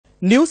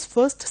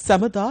Newsfirst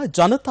සැමදා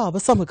ජනතාව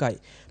සමගයි.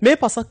 මේ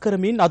පසක්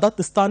කරමින්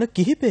අදත් ස්ථාන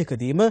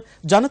කිහිපයකදීම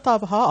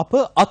ජනතාව හා අප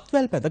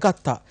අත්වැල්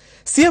පැදගත්තා.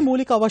 සිය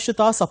මූලික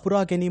අවශ්‍යතා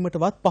සපුරා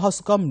ගැනීමටවත්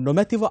පහසුකම්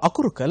නොමැතිව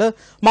අකුරු කළ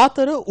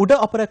මාතර උඩ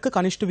අපරැක්ක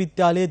කනිෂ්ඨ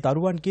විද්‍යාලයේ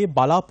දරුවන්ගේ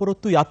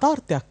බලාපොරොත්තු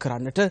යථාර්ථයක්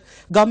කරන්නට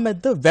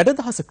ගම්මැද්ද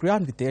වැඩදහස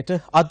ක්‍රියාන්විතයට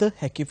අද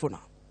හැකි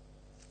වුණා.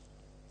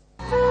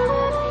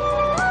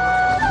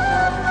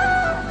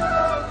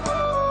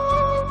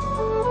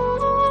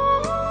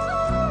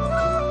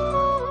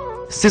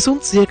 සිසුන්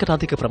 100කට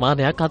අධික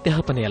ප්‍රමාණයක්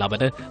අධ්‍යාපනය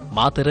ලබන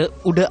මාතර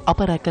උඩ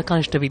අපරැක්ක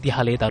කනිෂ්ඨ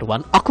විද්‍යාලයේ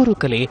දරුවන් අකුරු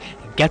කළේ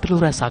ගැටලු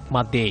රැසක්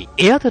මැද්දේ.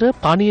 ඒ අතර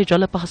පානීය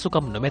ජල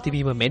පහසුකම්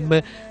නොමැතිවීම මෙන්ම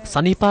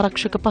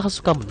සනීපාරක්ෂක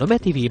පහසුකම්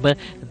නොමැතිවීම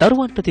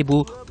දරුවන්ට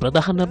තිබූ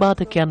ප්‍රධාන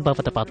බාධකයන්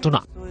බවට පත්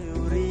වුණා.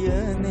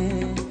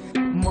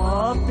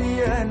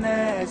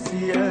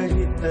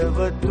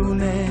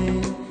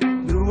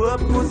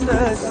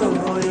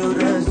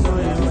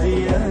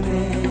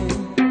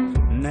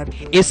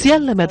 ඒ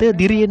සියල්ල මැද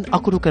දිරියෙන්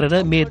අකුරු කරන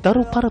මේ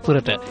දරු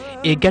පරපුරට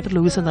ඒ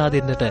ගැටලු විසඳා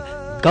දෙන්නට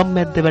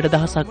ගම්මැද්ද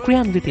වැඩදහසක්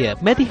ක්‍රියාන්විතය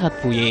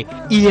මැදිහත් වූයේ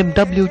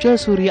EMW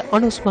ජයසූරිය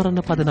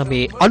අනුස්මරණ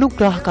පදනමේ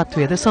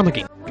අනුග්‍රාහකත්වයද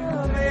සමගින්.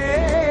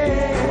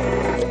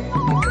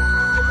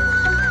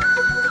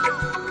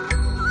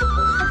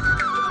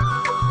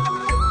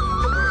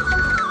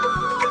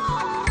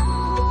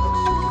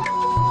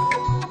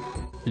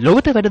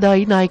 ලොවට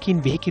වැඩදායි නායකින්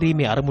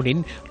වෙහිකිරීමේ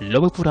අරමුණින්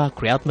ලොව පුරා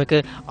ක්‍රියාත්මක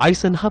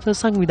අයිසන්හවර්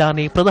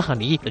සංවිධානයේ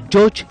ප්‍රධානී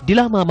ජෝර්ජ්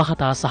ඩිලාමා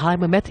මහතා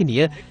සහායම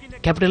මැතිනිය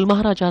කැපිටල්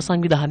මහරජා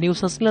සංවිධානයේ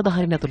උසස්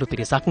නිලධාරීන් ඇතුළු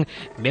පිරිසක්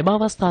මෙම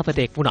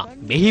අවස්ථාවට එක් වුණා.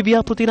 මෙහි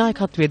ව්‍යාපෘති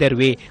නායකත්වයේ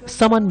දැරුවේ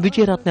සමන්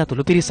විජේරත්න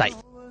ඇතුළු පිරිසයි.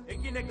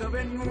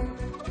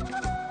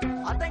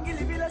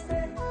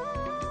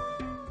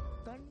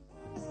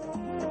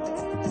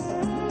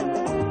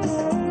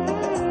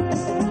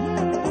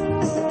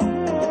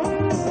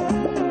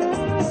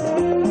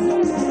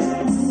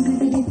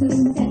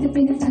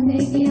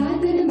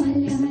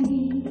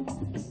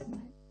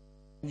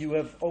 You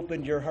have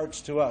opened your hearts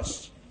to us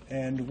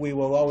and we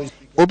will always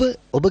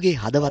ඔබගේ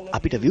හදවත්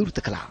අපිට විවෘත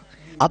කළා.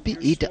 අපි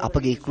ඊට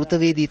අපගේ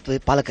කෘතවේදීත්වය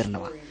පළ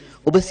කරනවා.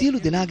 ඔබ සියලු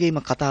දෙනාගේම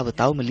කතාව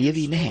තවම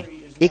ලියවී නැහැ.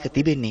 ඒක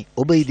තිබෙන්නේ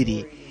ඔබ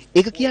ඉදිරියේ.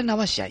 ඒක කියන්න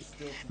අවශ්‍යයි.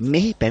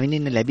 මෙහි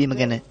පැමිණෙන්න ලැබීම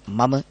ගැන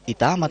මම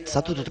ඉතාමත්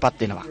සතුටටපත්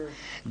වෙනවා.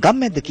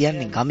 ගම්මැද්ද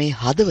කියන්නේ ගමේ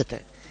හදවත.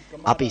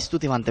 අපි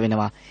ස්තුතිවන්ත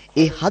වෙනවා.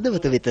 ඒ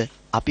හදවත වෙත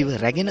අපිව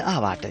රැගෙන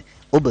ආවාට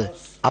ඔබ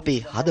අපේ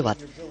හදවත්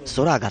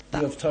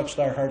සොරාගත්තා.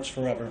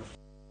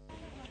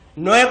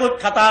 නොයෙකුත්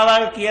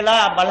කතාවල්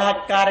කියලා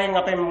බලහත්කාරයෙන්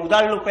අපේ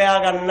මුදල් උපයා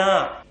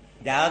ගන්නා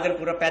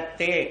ජාගරපුර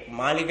පැත්තේ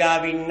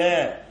මාලිගාවේ ඉන්න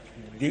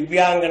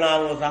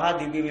දිව්‍යාංගනාවෝ සහ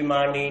දිව්‍ය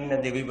විමානයේ ඉන්න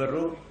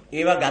දෙවිවරු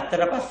ඒවා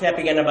ගත්තට පස්සේ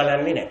අපි ගැන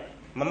බලන්නේ නැහැ.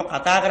 මම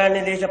කතා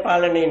කරන්නේ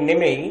දේශපාලනේ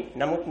නෙමෙයි.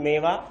 නමුත්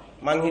මේවා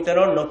මං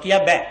හිතනවා නොකිය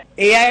බෑ.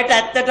 ඒ අයට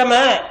ඇත්තටම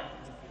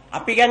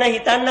අපි ගැන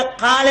හිතන්න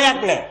කාලයක්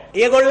නැහැ.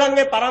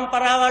 ඒගොල්ලන්ගේ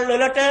પરම්පරාවල්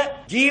වලට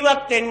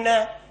ජීවත් වෙන්න,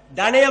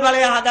 ධනය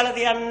බලය හදලා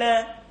තියන්න,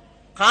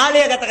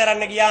 කාලය ගත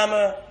කරන්න ගියාම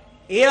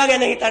ඒවා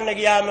ගැන හිතන්න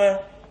ගියාම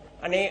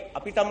අනේ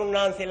අපි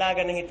තමුන්නාන්සලා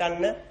ගැන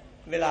හිතන්න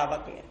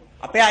වෙලාවක් නෑ.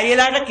 අපේ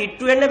අයියලාට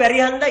කිට්ටු වෙන්න බැරි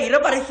හන්දා ඉර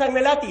පරිස්සම්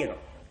වෙලා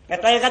තියෙනවා.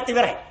 නැත්නම් ඒකත්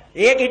ඉවරයි.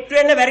 ඒ කිට්ටු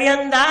වෙන්න බැරි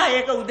හන්දා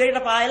ඒක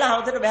උදේට පායලා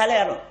හවසට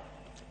බහැලා යනවා.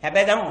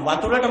 හැබැයි දැන්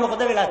වතුරට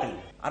මොකද වෙලා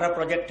තියෙන්නේ? අර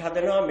ප්‍රොජෙක්ට්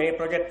හදනවා මේ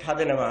ප්‍රොජෙක්ට්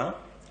හදනවා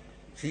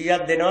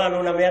 100ක් දෙනවා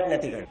 99ක්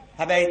නැති කරනවා.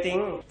 හැබැයි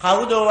ඉතින්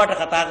කවුද ඕවට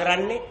කතා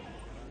කරන්නේ?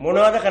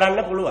 මොනවද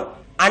කරන්න පුළුවන්?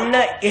 අන්න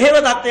එහෙම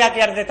තත්ත්වයක්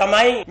යටතේ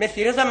තමයි මේ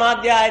සිරස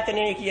මාධ්‍ය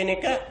ආයතනය කියන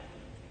එක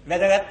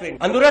වැදගත් වෙන්නේ.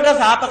 අඳුරට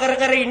සාප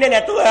කර ඉන්නේ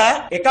නැතුව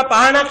එක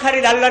පහනක්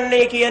හරි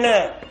දැල්වන්නේ කියන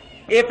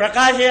ඒ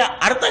ප්‍රකාශය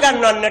අර්ථ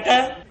ගන්නවන්නට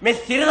මේ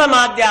සිරස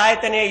මාධ්‍ය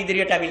ආයතනයේ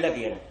ඉදිරියට අවිල්ලා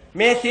තියෙනවා.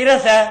 මේ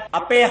සිරස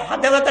අපේ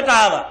හදවතට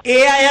ආවා.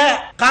 ඒ අය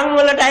කන්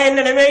වලට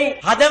ඇහෙන්න නෙමෙයි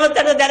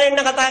හදවතට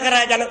දැනෙන්න කතා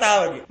කරා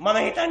ජනතාවගේ. මම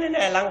හිතන්නේ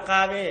නෑ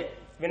ලංකාවේ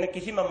වෙන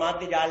කිසිම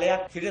මාධ්‍ය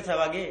ජාලයක් සිරස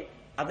වගේ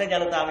අද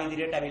ජනතාව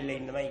ඉදිරියට අවිල්ලා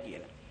ඉන්නමයි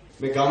කියලා.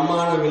 මේ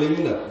ගම්මාන වල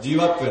ඉන්න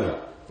ජීවත් වෙන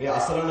මේ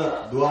අසරණ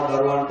දුවා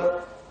දරුවන්ට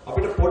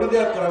අපිට පොඩි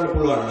දෙයක් කරන්න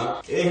පුළුවන් නම්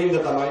ඒ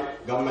හින්දා තමයි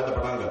ගම්මැද්ද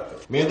පටන් ගත්තේ.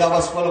 මේ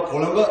දවස්වල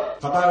කොළඹ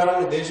කතා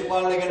කරන්නේ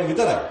දේශපාලනය ගැන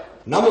විතරයි.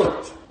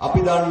 නමුත් අපි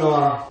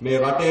දන්නවා මේ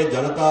රටේ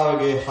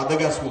ජනතාවගේ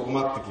හදගැස්ම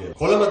කුමක්ද කියලා.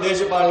 කොළඹ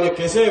දේශපාලනය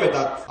කෙසේ වෙතත්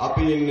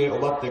අපි ඉන්නේ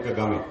ඔබත් එක්ක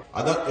ගමේ.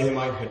 අදත්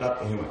එහෙමයි හෙටත්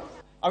එහෙමයි.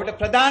 අපිට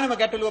ප්‍රධානම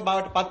ගැටලුව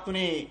බවට පත්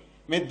වුණේ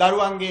මේ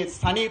දරුවන්ගේ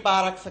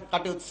සනීපාරක්ෂක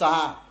කටයුතු සහ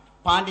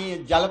පානීය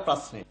ජල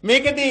ප්‍රශ්නය.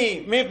 මේකෙදී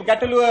මේ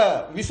ගැටලුව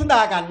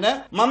විසඳා ගන්න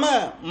මම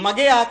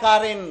මගේ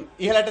ආකාරයෙන්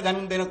ඉහළට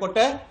දැනුම්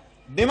දෙනකොට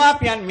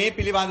දෙමාපියන් මේ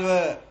පිළිබඳව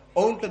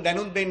ඔවුන්ට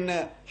දැනුම් දෙන්න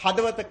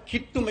හදවත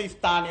කිට්ටුම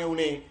ස්ථානය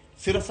උනේ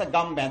සිරස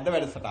ගම්මැද්ද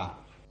වැඩසටහන.